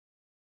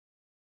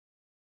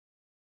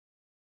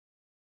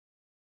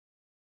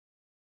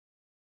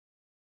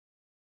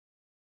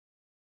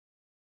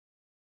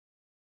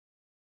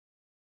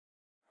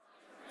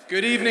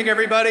Good evening,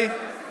 everybody.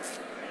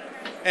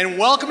 And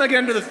welcome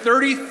again to the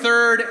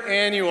 33rd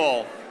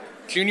Annual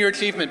Junior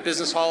Achievement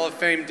Business Hall of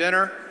Fame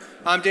Dinner.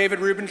 I'm David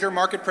Rubinger,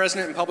 Market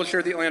President and Publisher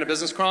of the Atlanta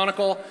Business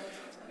Chronicle.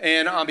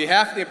 And on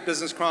behalf of the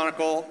Business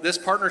Chronicle, this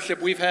partnership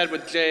we've had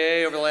with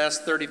JA over the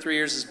last 33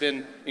 years has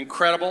been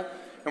incredible.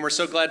 And we're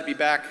so glad to be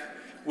back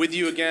with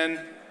you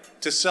again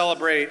to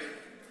celebrate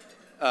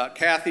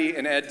Kathy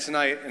and Ed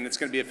tonight, and it's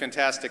going to be a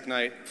fantastic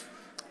night.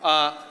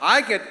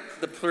 I get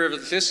the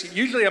privilege,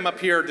 usually I'm up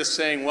here just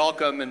saying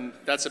welcome and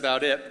that's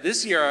about it.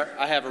 This year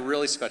I have a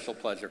really special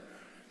pleasure.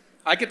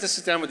 I get to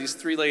sit down with these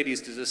three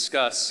ladies to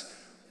discuss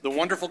the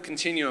wonderful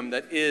continuum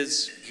that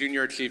is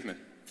junior achievement.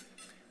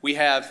 We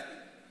have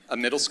a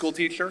middle school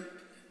teacher,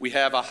 we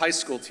have a high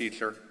school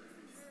teacher,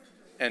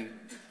 and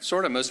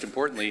sort of most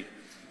importantly,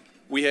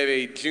 we have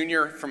a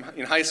junior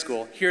in high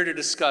school here to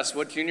discuss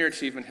what junior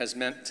achievement has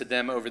meant to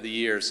them over the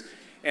years.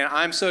 And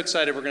I'm so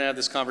excited we're going to have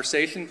this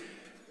conversation.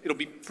 It'll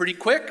be pretty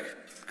quick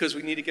because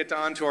we need to get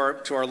on to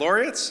our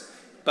laureates,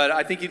 but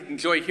I think you'd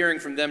enjoy hearing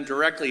from them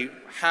directly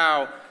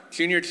how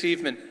junior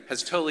achievement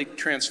has totally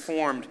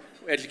transformed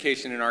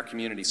education in our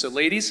community. So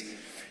ladies,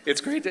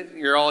 it's great that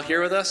you're all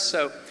here with us.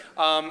 So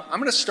I'm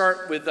going to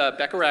start with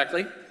Becca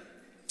Rackley.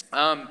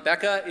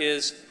 Becca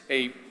is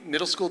a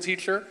middle school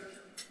teacher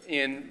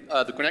in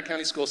the Gwinnett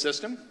County school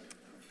system.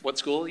 What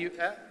school are you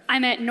at?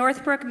 I'm at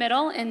Northbrook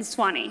Middle in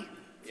Swanee.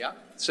 Yeah.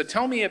 So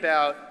tell me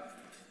about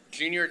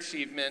junior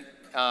achievement,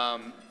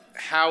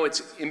 how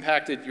it's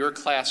impacted your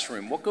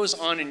classroom. What goes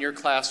on in your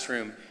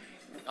classroom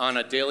on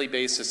a daily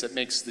basis that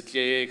makes the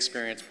JA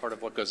experience part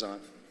of what goes on?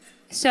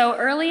 So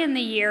early in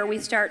the year, we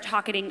start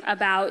talking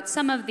about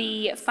some of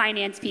the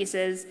finance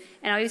pieces,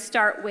 and I always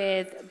start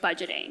with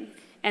budgeting.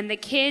 And the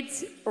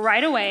kids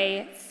right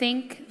away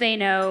think they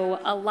know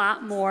a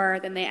lot more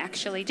than they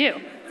actually do.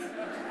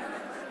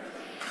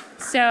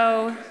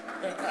 So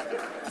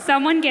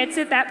someone gets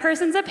it, that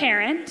person's a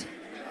parent.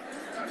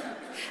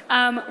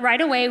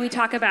 Right away, we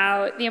talk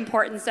about the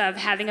importance of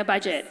having a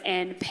budget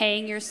and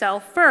paying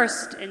yourself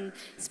first and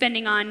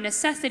spending on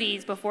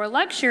necessities before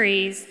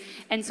luxuries.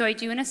 And so I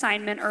do an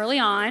assignment early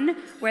on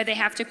where they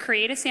have to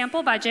create a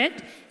sample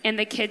budget. And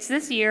the kids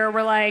this year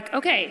were like,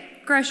 okay,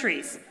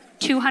 groceries,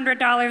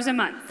 $200 a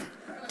month,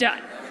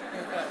 done.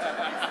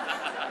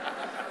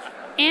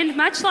 And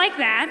much like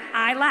that,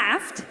 I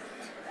laughed.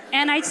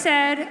 And I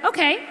said,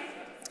 okay,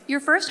 your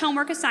first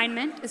homework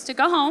assignment is to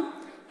go home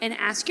and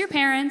ask your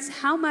parents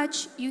how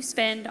much you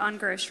spend on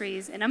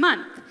groceries in a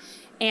month.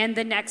 And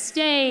the next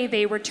day,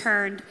 they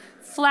returned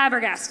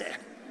flabbergasted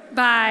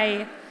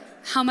by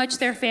how much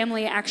their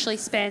family actually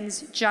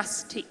spends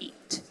just to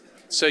eat.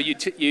 So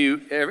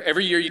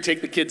every year you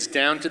take the kids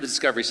down to the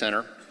Discovery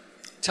Center.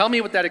 Tell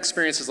me what that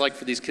experience is like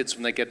for these kids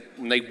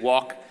when they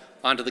walk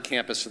onto the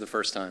campus for the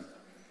first time.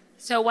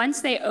 So once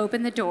they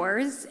open the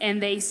doors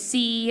and they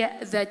see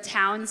the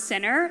town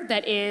center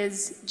that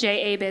is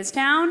JA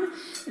BizTown,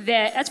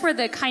 that's where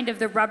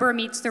the rubber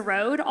meets the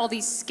road. All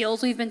these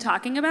skills we've been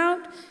talking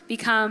about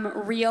become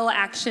real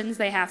actions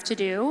they have to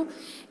do.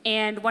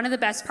 And one of the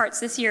best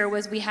parts this year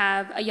was we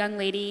have a young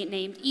lady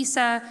named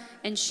Issa,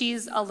 and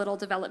she's a little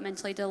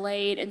developmentally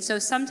delayed. And so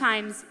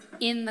sometimes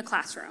in the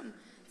classroom,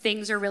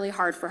 things are really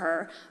hard for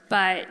her,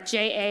 but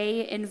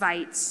JA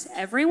invites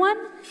everyone,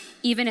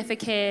 even if a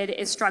kid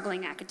is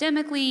struggling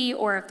academically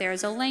or if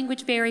there's a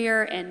language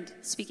barrier and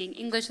speaking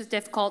English is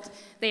difficult,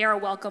 they are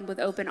welcomed with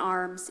open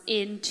arms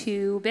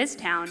into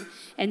BizTown.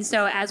 And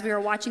so as we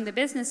were watching the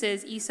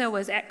businesses, Issa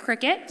was at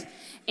cricket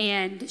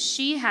and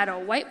she had a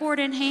whiteboard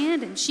in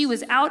hand and she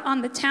was out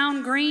on the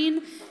town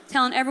green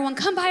telling everyone,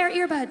 come buy our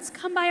earbuds,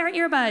 come buy our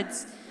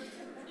earbuds.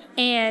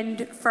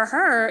 And for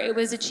her, it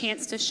was a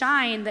chance to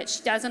shine that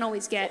she doesn't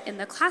always get in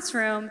the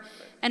classroom.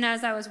 And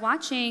as I was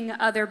watching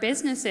other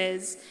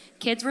businesses,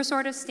 kids were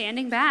sort of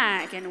standing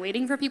back and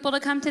waiting for people to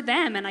come to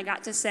them. And I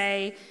got to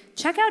say,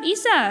 check out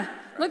Issa.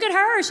 Look at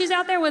her. She's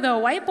out there with a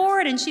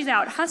whiteboard and she's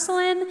out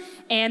hustling.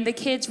 And the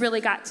kids really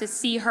got to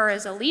see her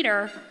as a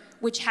leader,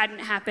 which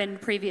hadn't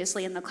happened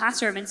previously in the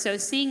classroom. And so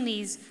seeing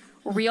these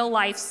real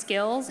life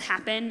skills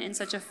happen in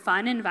such a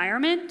fun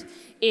environment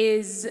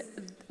is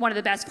one of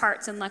the best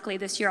parts, and luckily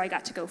this year I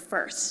got to go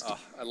first. Oh,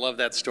 I love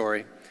that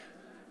story.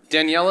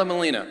 Daniela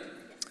Molina.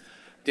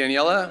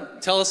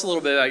 Daniela, tell us a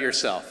little bit about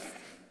yourself.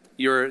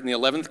 You're in the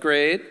 11th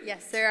grade.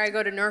 Yes, sir. I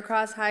go to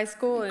Norcross High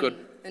School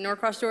in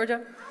Norcross,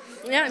 Georgia.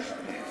 Yeah.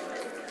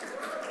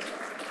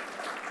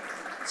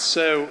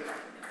 So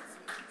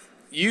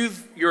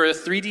you're a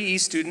 3DE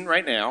student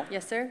right now.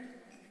 Yes, sir.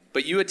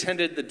 But you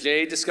attended the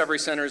J Discovery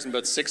Centers in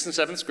both 6th and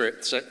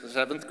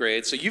 7th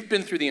grade, so you've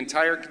been through the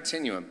entire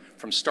continuum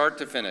from start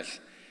to finish.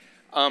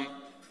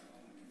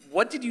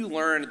 What did you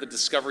learn at the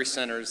Discovery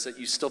Centers that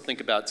you still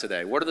think about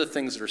today? What are the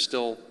things that are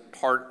still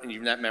part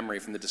in that memory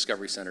from the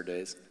Discovery Center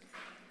days?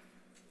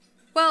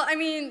 Well, I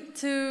mean,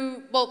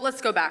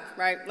 let's go back,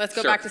 right? Let's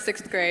go back to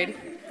 6th grade.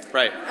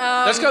 Right.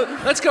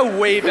 Let's go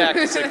way back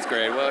to 6th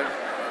grade. Well,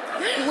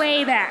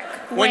 way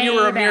back. When you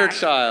were a mere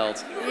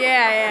child.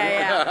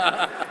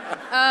 Yeah.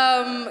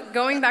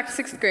 Going back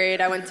to 6th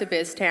grade, I went to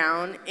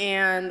BizTown,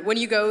 and when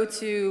you go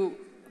to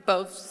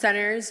both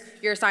centers,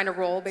 you're assigned a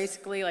role,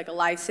 basically, like a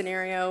life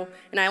scenario.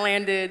 And I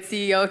landed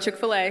CEO of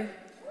Chick-fil-A.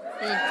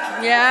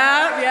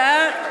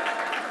 Yeah.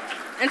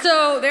 And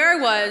so there I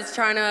was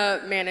trying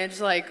to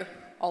manage like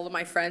all of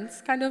my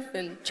friends, kind of,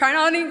 and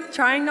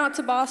trying not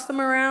to boss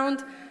them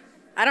around.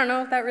 I don't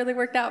know if that really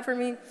worked out for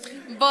me.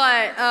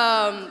 But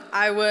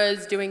I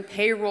was doing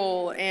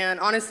payroll and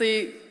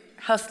honestly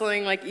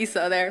hustling like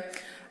Issa there.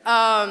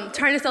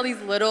 Trying to sell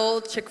these little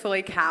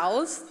Chick-fil-A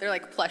cows. They're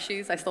like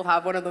plushies. I still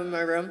have one of them in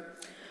my room.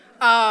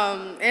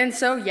 And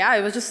so, yeah,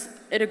 it was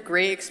a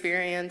great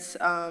experience.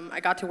 I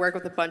got to work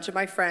with a bunch of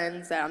my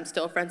friends that I'm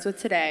still friends with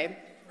today.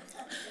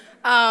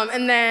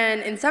 And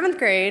then in 7th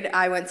grade,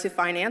 I went to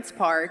Finance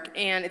Park,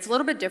 and it's a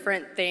little bit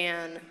different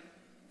than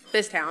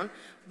BizTown,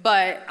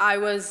 but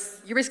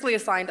you're basically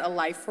assigned a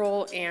life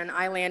role, and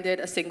I landed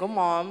a single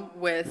mom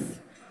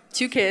with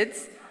 2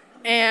 kids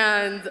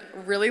and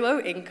really low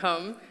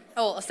income.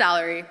 A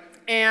salary.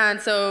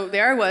 And so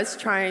there I was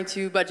trying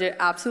to budget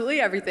absolutely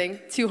everything.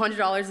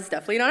 $200 is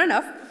definitely not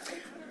enough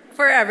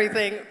for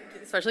everything,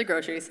 especially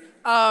groceries.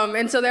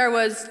 And so there I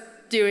was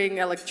doing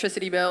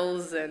electricity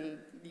bills and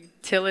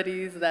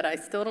utilities that I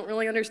still don't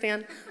really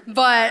understand.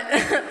 But,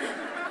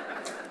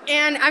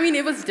 and I mean,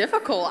 it was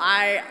difficult.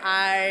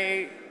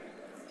 I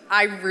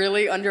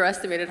really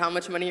underestimated how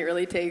much money it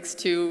really takes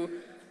to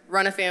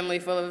run a family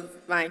full of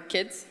my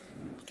kids.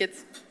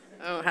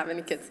 I don't have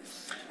any kids.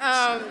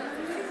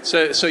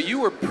 So you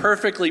were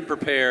perfectly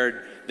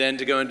prepared then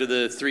to go into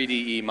the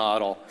 3DE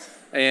model.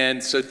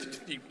 And so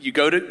you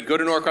go to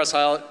Norcross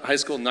High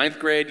School, 9th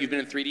grade, you've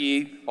been in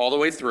 3DE all the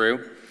way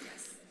through.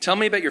 Tell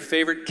me about your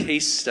favorite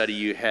case study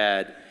you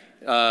had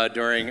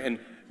during, and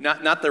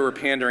not that we're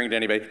pandering to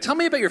anybody, tell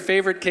me about your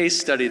favorite case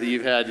study that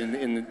you've had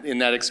in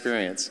that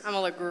experience. I'm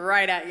gonna look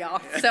right at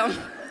y'all. So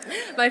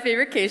my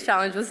favorite case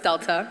challenge was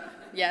Delta.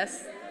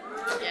 Yes.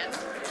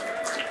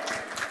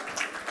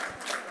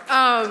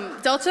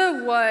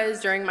 Delta was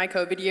during my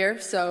COVID year,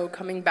 so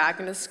coming back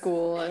into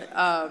school.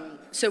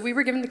 So we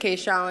were given the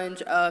case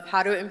challenge of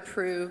how to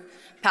improve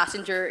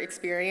passenger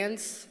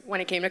experience when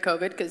it came to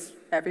COVID, because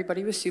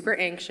everybody was super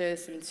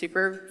anxious and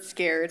super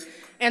scared.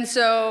 And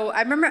so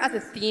I remember at the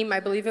theme, I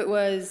believe it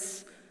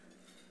was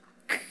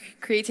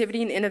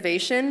creativity and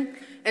innovation.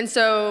 And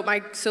so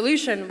my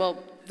solution,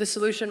 the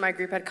solution my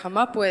group had come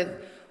up with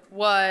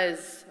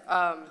was,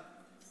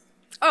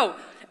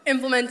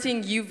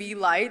 implementing UV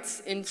lights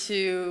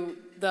into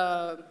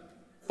the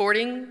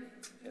boarding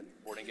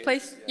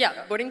place.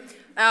 Yeah, boarding,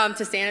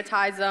 to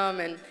sanitize them,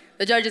 and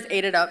the judges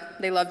ate it up.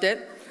 They loved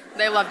it.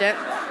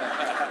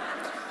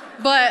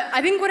 But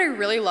I think what I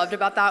really loved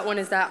about that one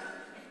is that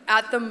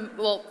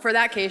for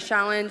that case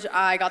challenge,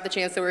 I got the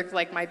chance to work with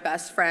like my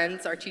best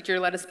friends. Our teacher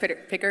let us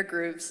pick our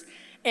groups.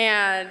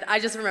 And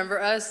I just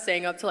remember us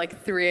staying up till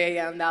like 3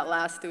 a.m. that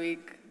last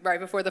week, right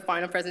before the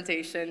final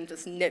presentation,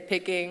 just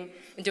nitpicking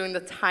and doing the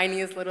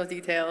tiniest little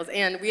details.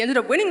 And we ended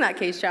up winning that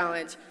case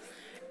challenge.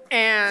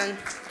 And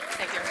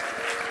thank you.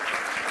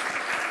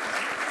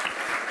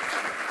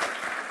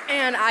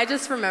 And I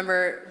just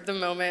remember the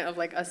moment of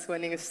like us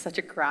winning is such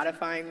a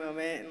gratifying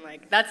moment, and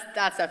like that's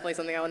definitely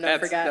something I will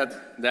never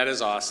forget. That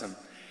is awesome.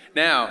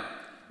 Now,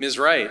 Ms.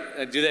 Wright,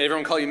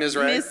 everyone call you Ms.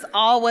 Wright? Miss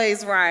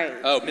Always Right.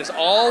 Oh, Miss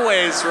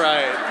Always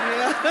Right.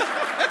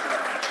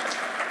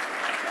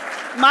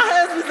 My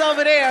husband's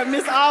over there,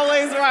 Miss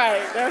Always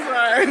Right. That's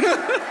right.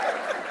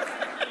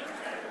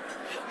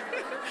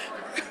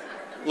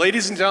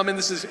 Ladies and gentlemen,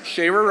 this is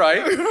Shaira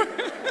Wright.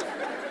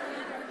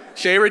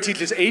 Shaira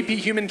teaches AP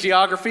Human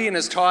Geography and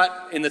has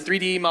taught in the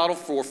 3D model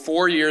for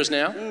 4 years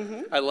now.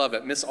 Mm-hmm. I love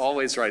it. Miss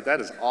Always Right. That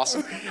is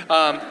awesome.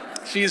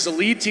 She is the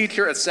lead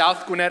teacher at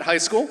South Gwinnett High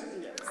School.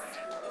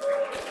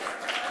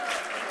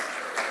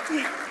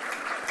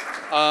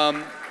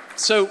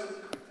 So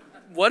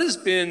what has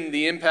been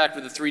the impact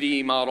of the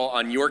 3D model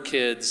on your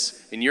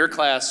kids in your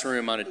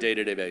classroom on a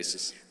day-to-day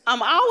basis?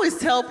 I always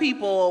tell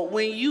people,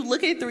 when you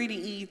look at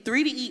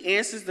 3DE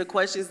answers the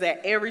questions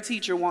that every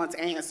teacher wants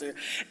answered.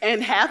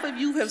 And half of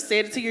you have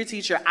said it to your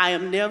teacher, I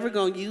am never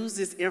going to use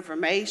this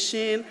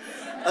information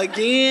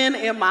again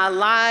in my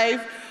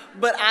life.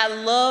 But I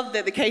love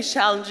that the case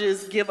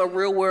challenges give a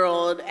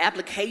real-world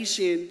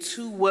application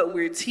to what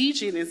we're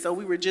teaching. And so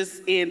we were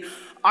just in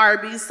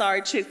Arby's,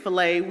 sorry,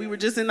 Chick-fil-A. We were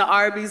just in the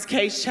Arby's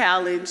case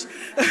challenge.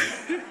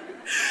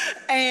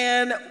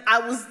 And I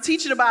was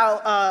teaching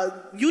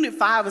about Unit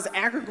 5 was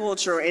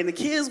agriculture, and the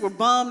kids were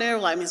bummed. They were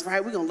like, Miss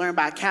Wright, we're going to learn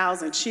about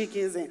cows and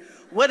chickens, and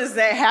what does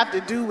that have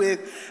to do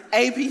with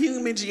AP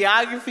Human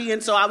Geography?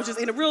 And so I was just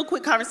in a real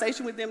quick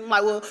conversation with them. I'm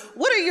like, well,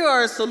 what are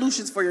your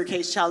solutions for your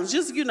case challenge?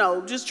 Just,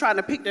 just trying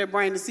to pick their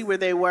brain to see where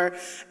they were.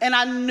 And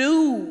I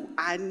knew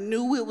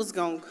it was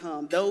going to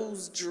come.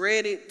 Those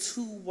dreaded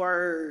 2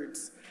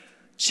 words,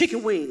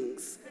 chicken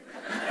wings.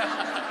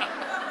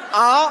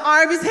 All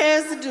Arby's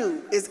has to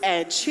do is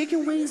add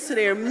chicken wings to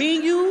their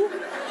menu,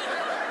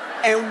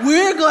 and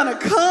we're gonna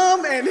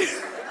come and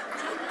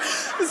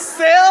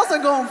Sales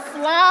are gonna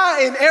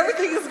fly and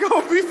everything is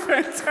gonna be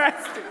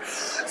fantastic.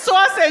 So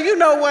I said, you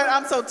know what?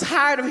 I'm so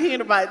tired of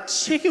hearing about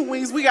chicken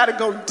wings. We gotta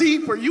go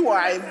deeper. You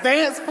are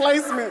advanced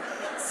placement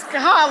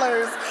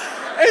scholars.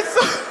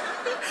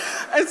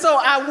 And so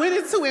I went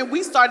into it and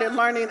we started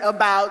learning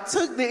about,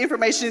 took the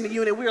information in the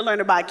unit, we were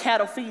learning about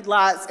cattle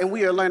feedlots and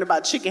we were learning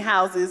about chicken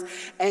houses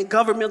and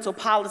governmental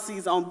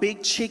policies on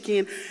big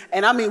chicken.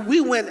 And I mean, we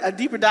went a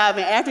deeper dive,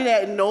 and after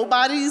that,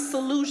 nobody's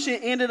solution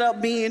ended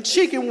up being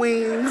chicken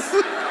wings.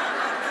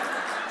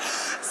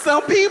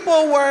 Some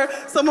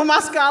of my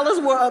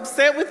scholars were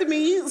upset with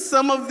me.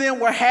 Some of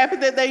them were happy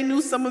that they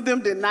knew. Some of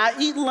them did not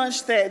eat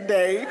lunch that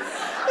day.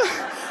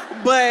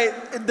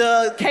 But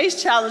the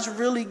case challenge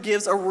really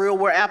gives a real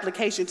world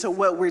application to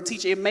what we're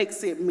teaching. It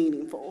makes it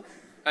meaningful.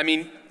 I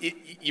mean,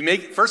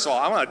 first of all,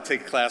 I want to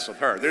take a class with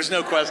her. There's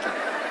no question.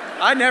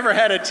 I never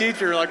had a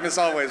teacher like Miss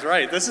Always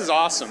Right. This is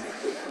awesome.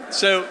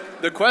 So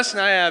the question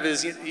I have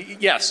is,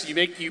 yes, you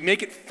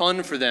make it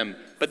fun for them,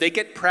 but they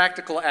get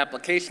practical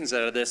applications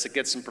out of this. It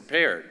gets them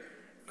prepared.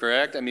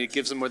 Correct? I mean, it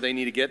gives them where they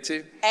need to get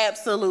to?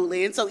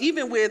 Absolutely. And so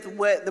even with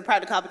what the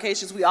practical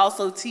applications, we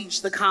also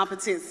teach the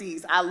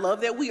competencies. I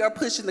love that we are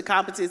pushing the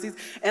competencies.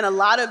 And a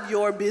lot of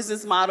your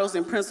business models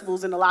and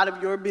principles and a lot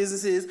of your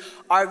businesses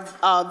are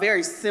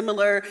very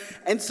similar.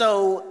 And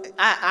so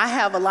I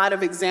have a lot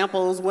of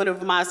examples. One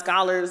of my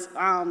scholars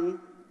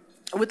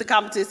with the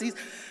competencies,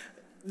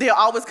 they'll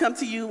always come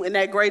to you and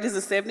that grade is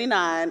a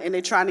 79 and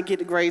they're trying to get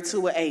the grade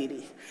to an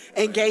 80.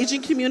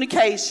 Engaging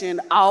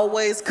communication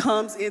always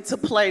comes into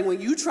play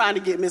when you're trying to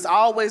get Miss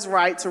Always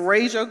Right to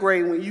raise your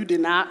grade when you did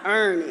not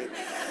earn it.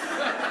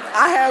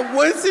 I had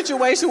one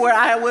situation where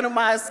I had one of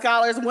my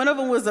scholars, one of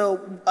them was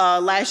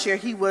last year,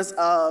 he was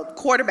a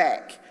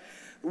quarterback.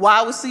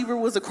 Wide receiver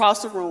was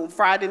across the room.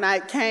 Friday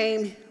night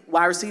came,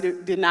 wide receiver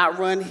did not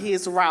run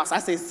his routes. I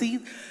said, see,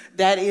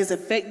 that is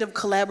effective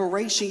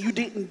collaboration. You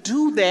didn't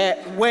do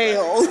that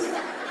well.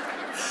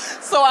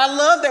 So I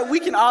love that we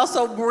can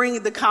also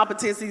bring the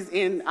competencies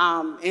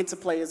into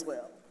play as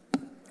well.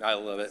 I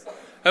love it.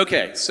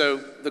 Okay, so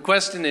the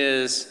question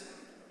is,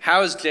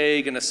 how is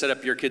Jay going to set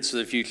up your kids for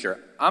the future?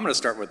 I'm going to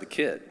start with the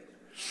kid.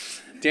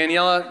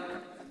 Daniela,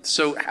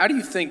 so how do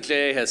you think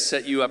Jay has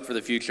set you up for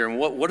the future, and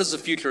what does the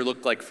future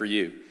look like for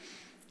you?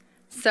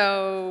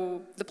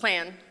 So the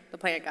plan,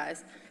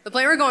 guys. The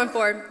plan we're going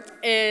for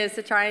is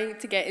to try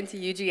to get into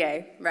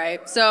UGA,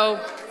 right?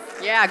 So,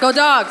 yeah, go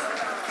Dogs.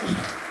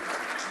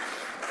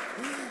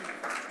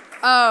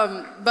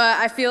 But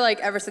I feel like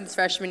ever since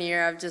freshman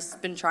year, I've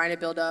just been trying to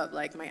build up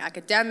like my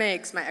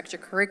academics, my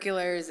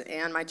extracurriculars,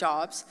 and my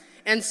jobs.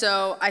 And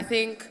so I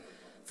think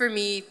for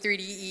me,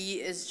 3DE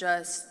is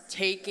just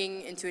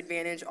taking into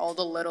advantage all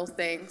the little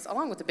things,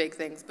 along with the big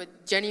things, but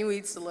genuinely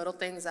it's the little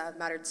things that have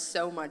mattered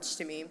so much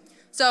to me.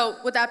 So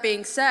with that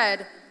being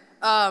said,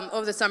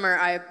 over the summer,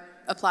 I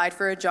applied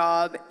for a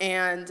job,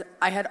 and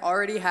I had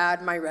already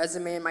had my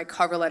resume and my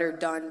cover letter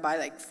done by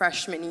like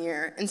freshman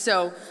year. And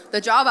so the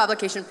job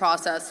application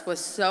process was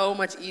so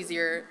much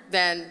easier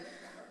than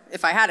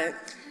if I hadn't.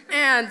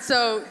 And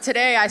so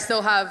today I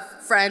still have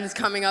friends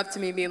coming up to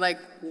me being like,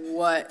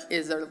 what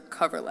is a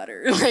cover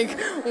letter? Like,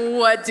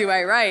 what do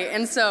I write?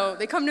 And so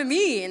they come to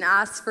me and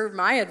ask for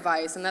my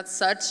advice, and that's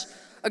such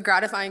a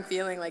gratifying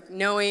feeling, like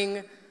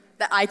knowing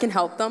that I can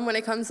help them when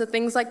it comes to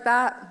things like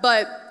that.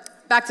 But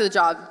back to the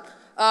job.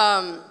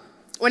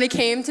 When it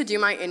came to do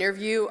my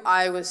interview,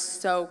 I was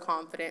so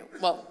confident.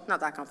 Well, not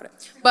that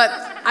confident, but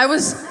I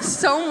was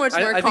so much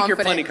more confident. I think you're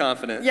plenty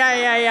confident.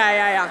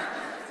 Yeah.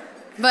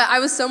 But I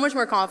was so much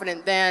more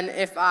confident than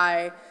if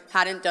I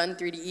hadn't done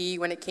 3DE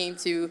when it came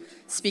to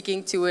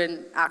speaking to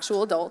an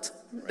actual adult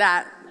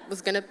that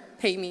was gonna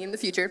pay me in the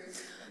future.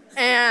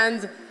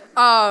 And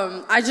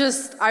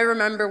I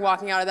remember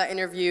walking out of that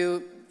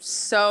interview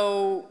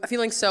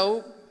feeling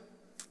so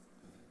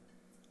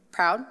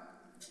proud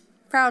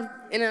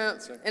in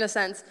a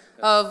sense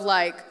of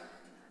like,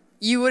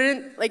 you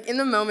wouldn't, like in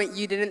the moment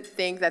you didn't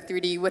think that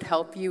 3D would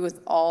help you with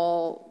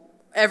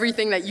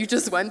everything that you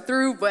just went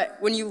through, but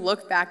when you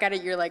look back at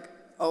it, you're like,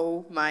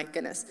 oh my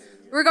goodness.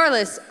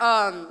 Regardless,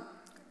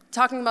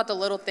 talking about the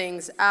little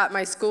things, at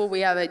my school we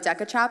have a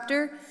DECA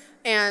chapter,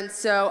 and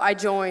so I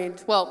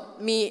joined, well,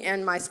 me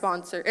and my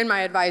sponsor and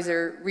my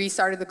advisor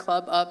restarted the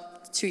club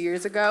up 2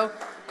 years ago,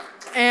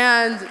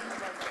 and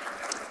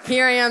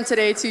here I am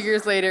today, 2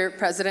 years later,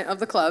 president of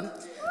the club.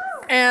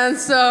 And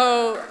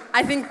so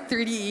I think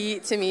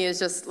 3DE to me is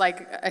just,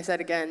 like I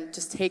said again,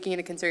 just taking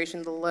into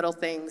consideration the little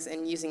things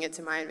and using it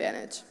to my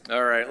advantage.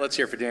 All right, let's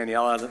hear for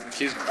Daniela.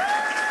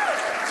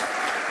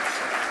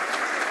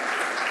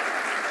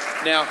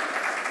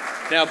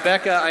 Now,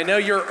 Becca, I know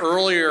you're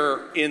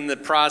earlier in the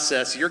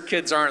process. Your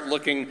kids aren't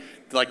looking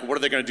like, what are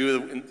they going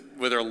to do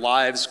with their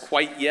lives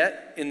quite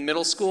yet in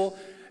middle school?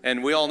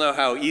 And we all know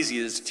how easy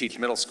it is to teach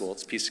middle school.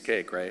 It's a piece of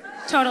cake, right?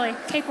 Totally.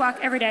 Cakewalk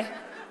every day.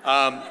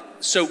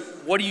 So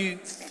what do you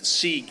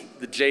see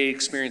the J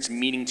experience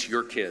meaning to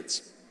your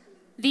kids?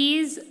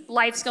 these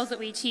life skills that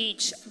we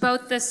teach,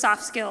 both the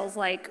soft skills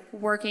like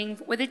working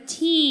with a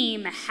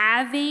team,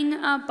 having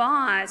a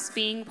boss,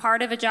 being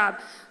part of a job,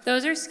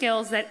 those are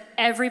skills that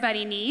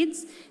everybody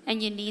needs,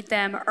 and you need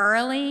them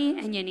early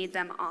and you need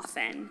them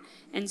often.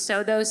 And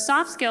so those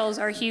soft skills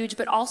are huge,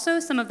 but also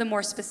some of the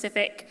more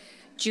specific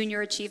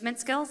junior achievement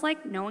skills,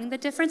 like knowing the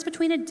difference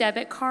between a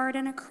debit card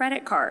and a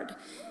credit card.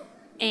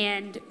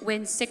 And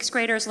when sixth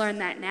graders learn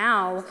that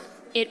now,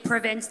 it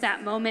prevents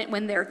that moment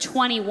when they're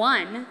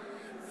 21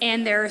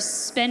 and they're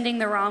spending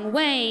the wrong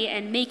way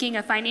and making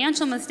a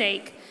financial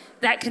mistake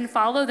that can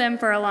follow them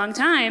for a long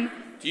time.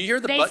 Do you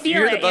hear the buzz in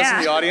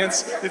the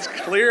audience? It's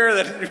clear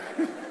that...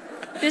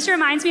 This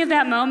reminds me of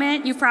that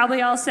moment. You've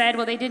probably all said,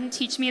 well, they didn't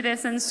teach me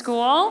this in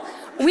school.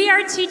 We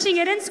are teaching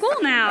it in school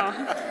now.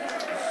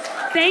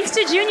 Thanks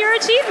to junior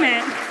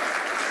achievement.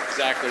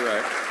 Exactly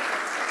right.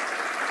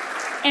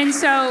 And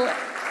so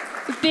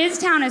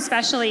BizTown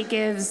especially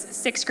gives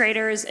sixth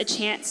graders a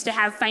chance to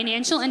have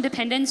financial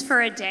independence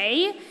for a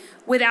day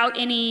without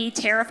any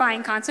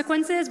terrifying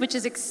consequences, which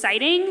is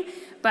exciting,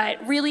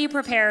 but really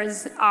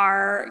prepares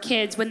our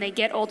kids when they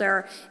get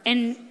older.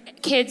 And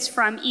kids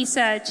from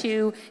ESA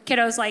to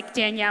kiddos like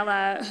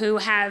Daniela, who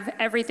have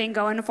everything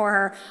going for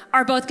her,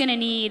 are both gonna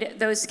need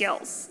those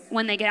skills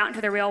when they get out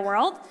into the real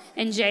world.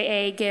 And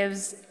JA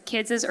gives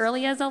kids as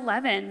early as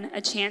 11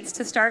 a chance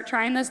to start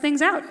trying those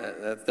things out.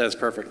 That's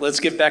perfect. Let's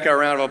give Becca a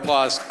round of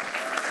applause.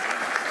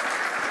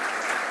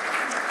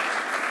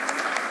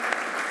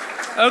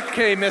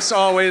 Okay, Miss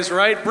Always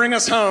Right, bring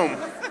us home.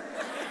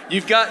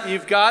 You've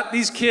got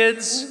these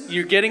kids,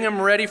 you're getting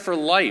them ready for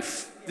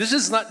life. This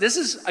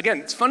is again,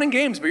 it's fun and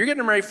games, but you're getting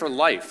them ready for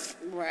life.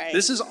 Right.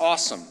 This is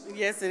awesome.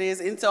 Yes, it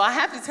is. And so I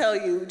have to tell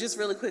you just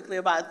really quickly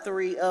about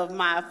 3 of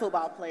my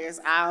football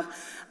players.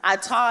 I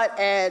taught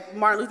at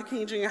Martin Luther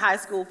King Junior High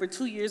School for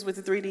 2 years with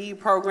the 3D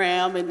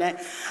program, and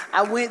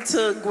I went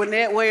to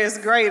Gwinnett Wares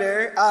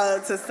Greater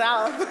to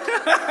South,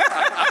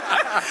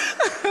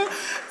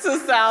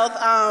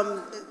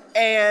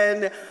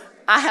 and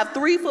I have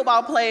 3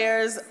 football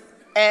players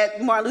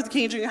at Martin Luther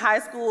King Junior High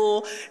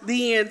School.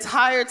 The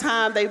entire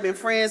time they've been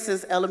friends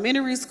since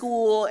elementary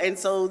school, and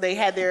so they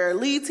had their new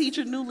lead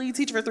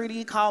teacher for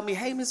 3D call me,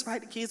 hey, Miss Wright,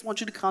 the kids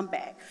want you to come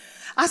back.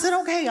 I said,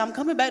 okay, I'm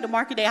coming back to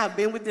Market Day. I've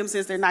been with them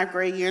since their 9th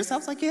grade year. So I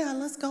was like, yeah,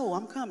 let's go,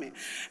 I'm coming.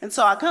 And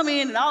so I come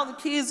in and all the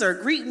kids are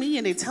greeting me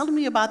and they're telling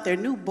me about their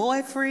new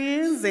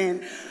boyfriends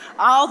and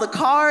all the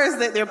cars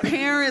that their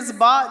parents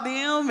bought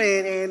them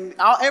and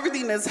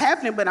everything that's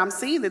happening. But I'm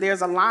seeing that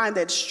there's a line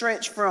that's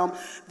stretched from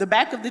the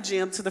back of the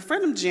gym to the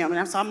front of the gym.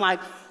 And so I'm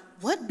like,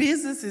 what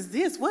business is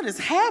this? What is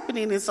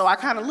happening? And so I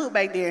kind of look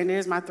back there and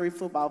there's my 3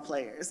 football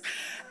players.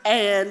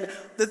 And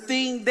the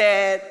thing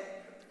that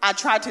I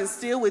tried to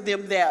instill with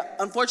them that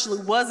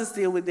unfortunately was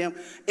instilled with them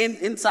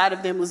inside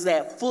of them was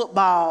that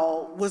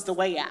football was the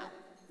way out.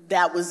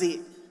 That was it.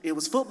 It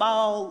was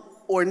football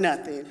or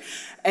nothing.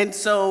 And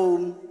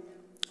so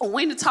I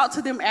went to talk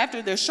to them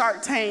after their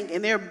Shark Tank,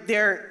 and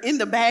they're in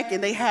the back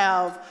and they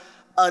have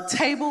a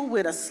table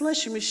with a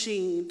slushie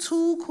machine,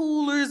 2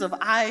 coolers of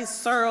ice,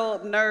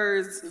 syrup,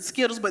 Nerds,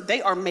 Skittles, but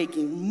they are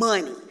making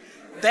money.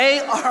 They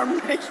are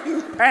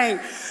making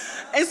bank.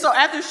 And so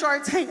after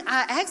Shark Tank,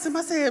 I asked him,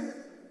 I said,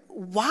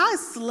 why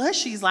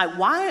slushies? Like,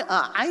 why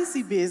an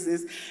icy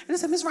business? And I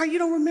said, Ms. Wright, you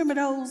don't remember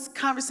those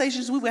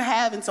conversations we would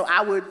have? And so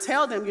I would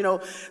tell them, you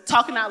know,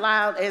 talking out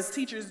loud as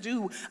teachers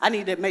do, I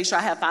need to make sure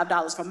I have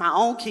 $5 for my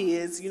own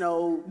kids. You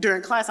know,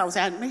 during class, I was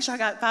saying, make sure I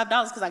got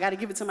 $5 because I got to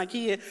give it to my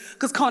kid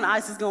because Kona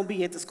Ice is going to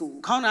be at the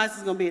school. Kona Ice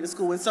is going to be at the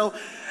school. And so,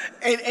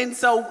 and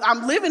so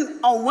I'm living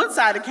on one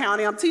side of the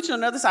county, I'm teaching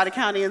on the other side of the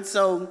county. And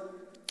so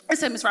I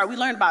said, Ms. Wright, we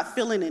learned about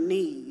feeling a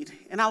need.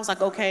 And I was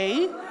like,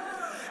 okay.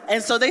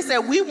 And so they said,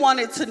 we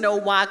wanted to know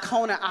why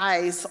Kona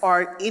Ice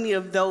or any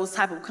of those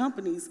type of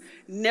companies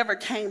never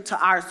came to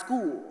our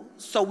school.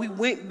 So we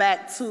went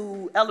back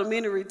to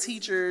elementary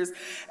teachers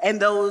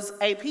and those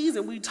APs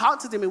and we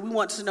talked to them and we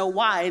wanted to know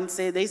why and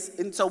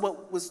so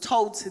what was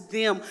told to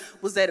them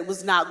was that it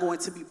was not going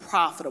to be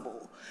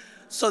profitable.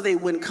 So they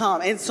wouldn't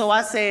come. And so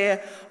I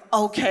said,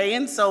 okay,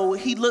 and so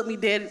he looked me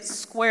dead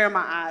square in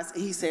my eyes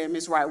and he said,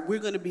 Ms. Wright, we're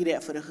gonna be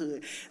that for the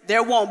hood.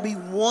 There won't be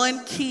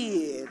one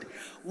kid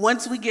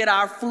once we get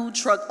our food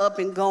truck up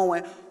and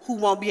going who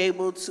won't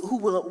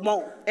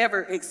won't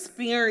ever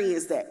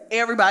experience that.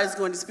 Everybody's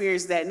going to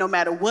experience that no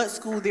matter what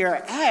school they're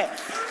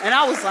at. And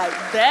I was like,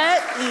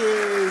 that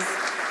is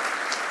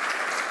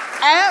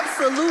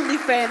absolutely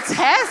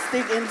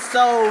fantastic. And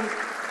so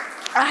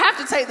I have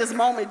to take this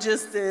moment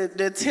just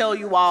to tell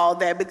you all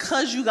that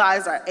because you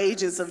guys are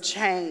agents of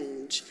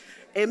change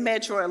in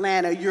Metro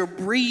Atlanta, you're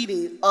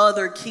breeding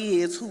other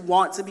kids who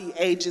want to be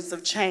agents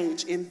of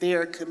change in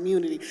their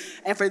community.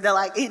 And for that,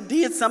 like, it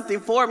did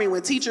something for me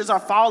when teachers are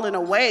falling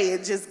away.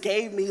 It just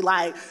gave me,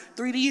 like,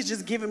 3D is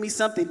just giving me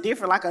something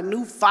different, like a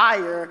new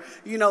fire,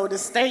 you know, to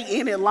stay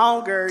in it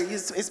longer,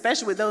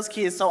 especially with those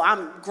kids. So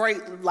I'm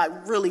great, like,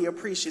 really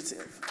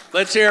appreciative.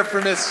 Let's hear it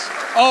for Miss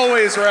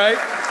Always Right.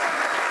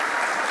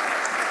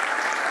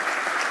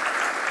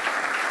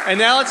 And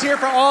now let's hear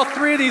for all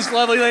 3 of these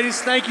lovely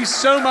ladies. Thank you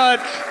so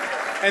much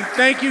And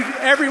thank you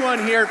to everyone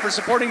here for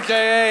supporting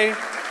JA.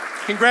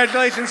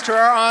 Congratulations to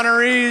our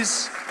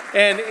honorees,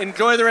 and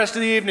enjoy the rest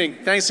of the evening.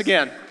 Thanks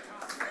again.